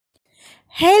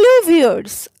Hello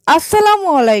viewers, আসসালামু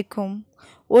আলাইকুম।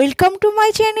 Welcome to my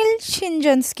channel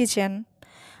সিনজনস kitchen.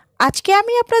 আজকে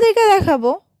আমি আপনাদেরকে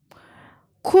দেখাবো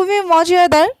খুবই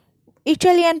মজাদার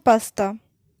ইটালিয়ান পাস্তা।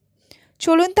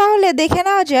 চলুন তাহলে দেখে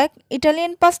নেওয়া যাক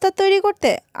ইটালিয়ান পাস্তা তৈরি করতে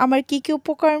আমার কি কি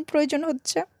উপকরণ প্রয়োজন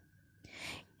হচ্ছে।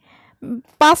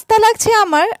 পাস্তা লাগছে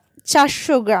আমার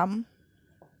 400 গ্রাম,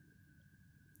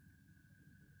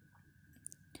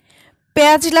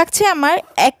 পেঁয়াজ লাগছে আমার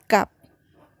 1 কাপ,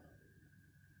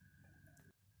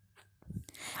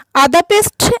 আদা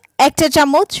পেস্ট 1 চা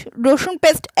চামচ, রসুন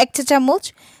পেস্ট 1 চা চামচ,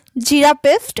 জিরা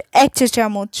পেস্ট 1 চা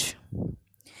চামচ,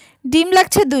 ডিম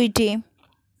লাগছে 2টি,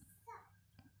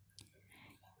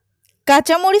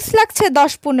 কাঁচামরিচ লাগছে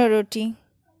 10-15টি,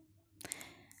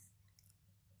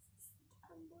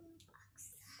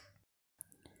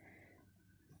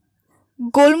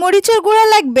 গোলমরিচের গুঁড়া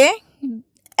লাগবে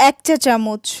 1 চা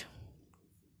চামচ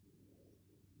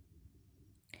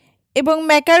এবং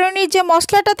ম্যাকারনির যে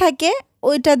মশলাটা থাকে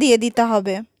ওইটা দিয়ে দিতে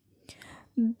হবে।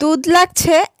 দুধ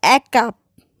লাগছে 1 কাপ।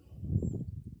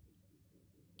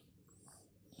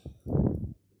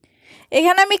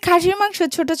 এখানে আমি খাসির মাংস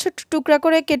ছোট ছোট টুকরা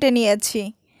করে কেটে নিয়েছি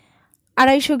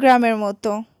 250 গ্রামের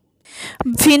মতো।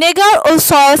 ভিনেগার ও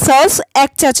সয়া সস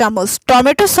 1 চা চামচ,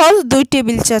 টমেটো সস 2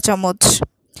 টেবিল চা চামচ,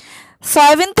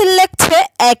 সয়াবিন তেল লাগছে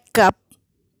 1 কাপ,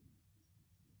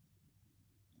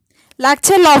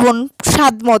 লাগছে লবণ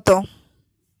স্বাদ মতো।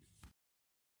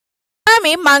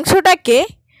 আমি মাংসটাকে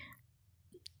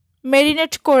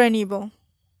ম্যারিনেট করে নিব।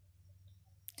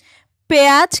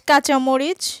 পেঁয়াজ,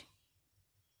 কাঁচামরিচ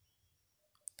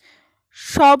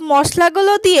সব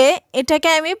মশলাগুলো দিয়ে এটাকে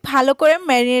আমি ভালো করে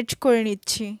ম্যারিনেট করে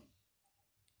নিচ্ছি।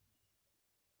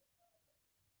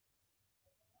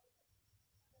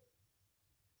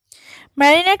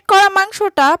 ম্যারিনেট করা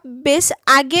মাংসটা বেশ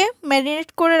আগে ম্যারিনেট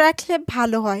করে রাখলে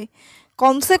ভালো হয়।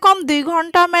 কমসে কম 2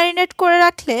 ঘন্টা ম্যারিনেট করে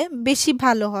রাখলে বেশি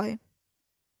ভালো হয়।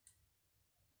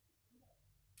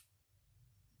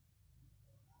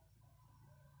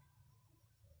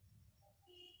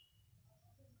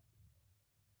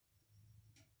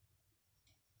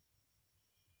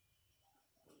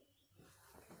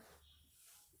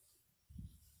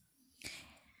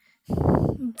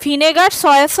 ভিনেগার,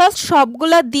 সয়া সস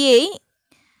সবগুলা দিয়েই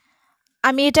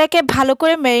আমি এটাকে ভালো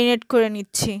করে ম্যারিনেট করে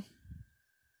নিচ্ছি।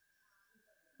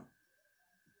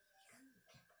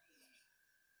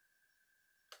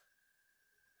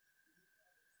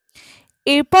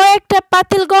 এরপর একটা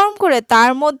পাতিল গরম করে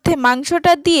তার মধ্যে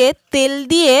মাংসটা দিয়ে তেল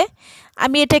দিয়ে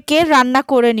আমি এটাকে রান্না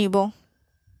করে নিব।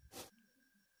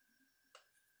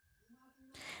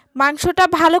 মাংসটা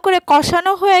ভালো করে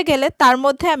কষানো হয়ে গেলে তার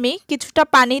মধ্যে আমি কিছুটা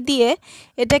পানি দিয়ে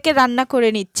এটাকে রান্না করে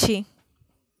নিচ্ছি।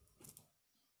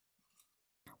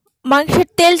 মাংসের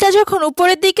তেলটা যখন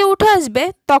উপরের দিকে উঠে আসবে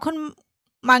তখন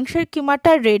মাংসের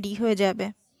কিমাটা রেডি হয়ে যাবে।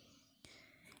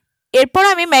 এরপর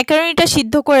আমি ম্যাকারনিটা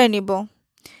সিদ্ধ করে নিব।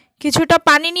 কিছুটা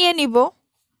পানি নিয়ে নিব,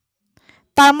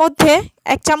 তার মধ্যে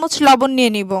 1 চামচ লবণ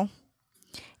নিয়ে নিব।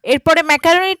 এরপরে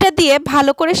ম্যাকারনিটা দিয়ে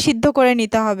ভালো করে সিদ্ধ করে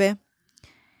নিতে হবে।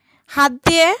 হাত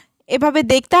দিয়ে এভাবে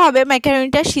দেখতে হবে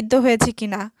ম্যাকারনিটা সিদ্ধ হয়েছে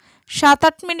কিনা।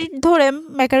 7-8 মিনিট ধরে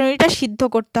ম্যাকারনিটা সিদ্ধ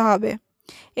করতে হবে।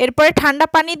 এরপরে ঠান্ডা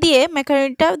পানি দিয়ে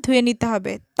ম্যাকারনিটা ধুয়ে নিতে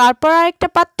হবে। তারপর আরেকটা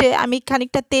পাত্রে আমি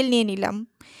খানিকটা তেল নিয়ে নিলাম।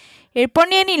 এরপর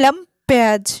নিয়ে নিলাম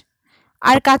পেঁয়াজ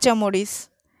আর কাঁচামরিচ।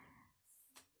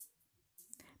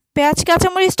 পেঁয়াজ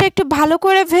কাঁচামরিচটা একটু ভালো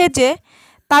করে ভেজে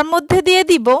তার মধ্যে দিয়ে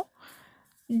দিব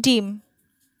ডিম।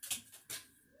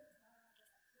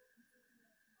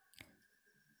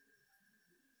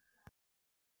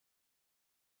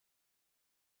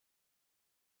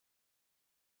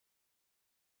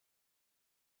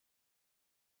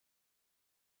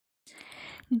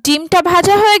 ডিমটা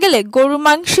ভাজা হয়ে গেলে গরু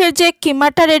মাংসের যে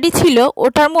কিমাটা রেডি ছিল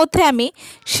ওটার মধ্যে আমি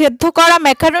সেদ্ধ করা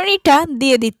ম্যাকারনিটা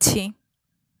দিয়ে দিচ্ছি।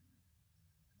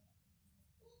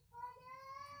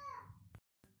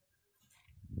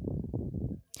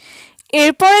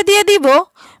 এরপরে দিয়ে দিব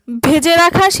ভেজে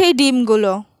রাখা সেই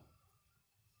ডিমগুলো।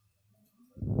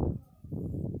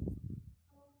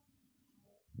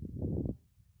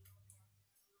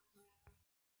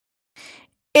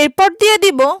 এরপর দিয়ে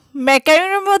দিব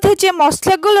ম্যাকারনির মধ্যে যে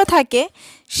মশলাগুলো থাকে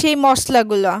সেই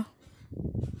মশলাগুলো।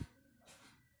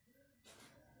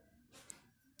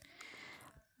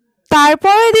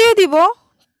 তারপরে দিয়ে দিব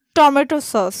টমেটো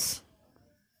সস।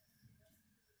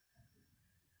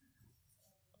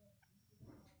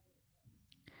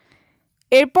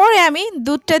 এরপরে আমি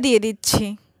দুধটা দিয়ে দিচ্ছি।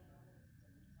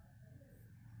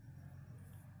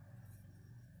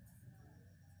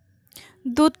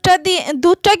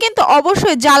 দুধটা কিন্তু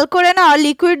অবশ্যই জাল করে নেওয়া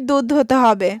লিকুইড দুধ হতে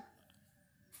হবে।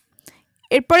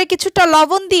 এরপরে কিছুটা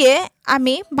লবণ দিয়ে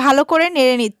আমি ভালো করে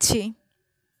নেড়ে নিচ্ছি।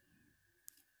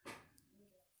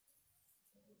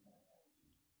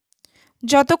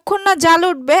 যতক্ষণ না জাল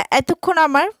উঠবে এতক্ষণ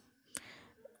আমার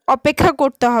অপেক্ষা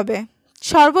করতে হবে।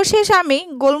 সর্বশেষ আমি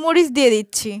গোলমরিচ দিয়ে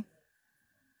দিচ্ছি।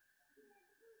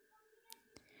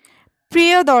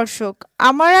 প্রিয় দর্শক,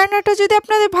 আমার রান্নাটা যদি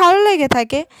আপনাদের ভালো লেগে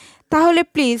থাকে তাহলে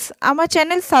প্লিজ আমার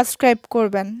চ্যানেল সাবস্ক্রাইব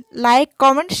করবেন, লাইক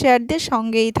কমেন্ট শেয়ার দিয়ে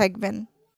সঙ্গেই থাকবেন।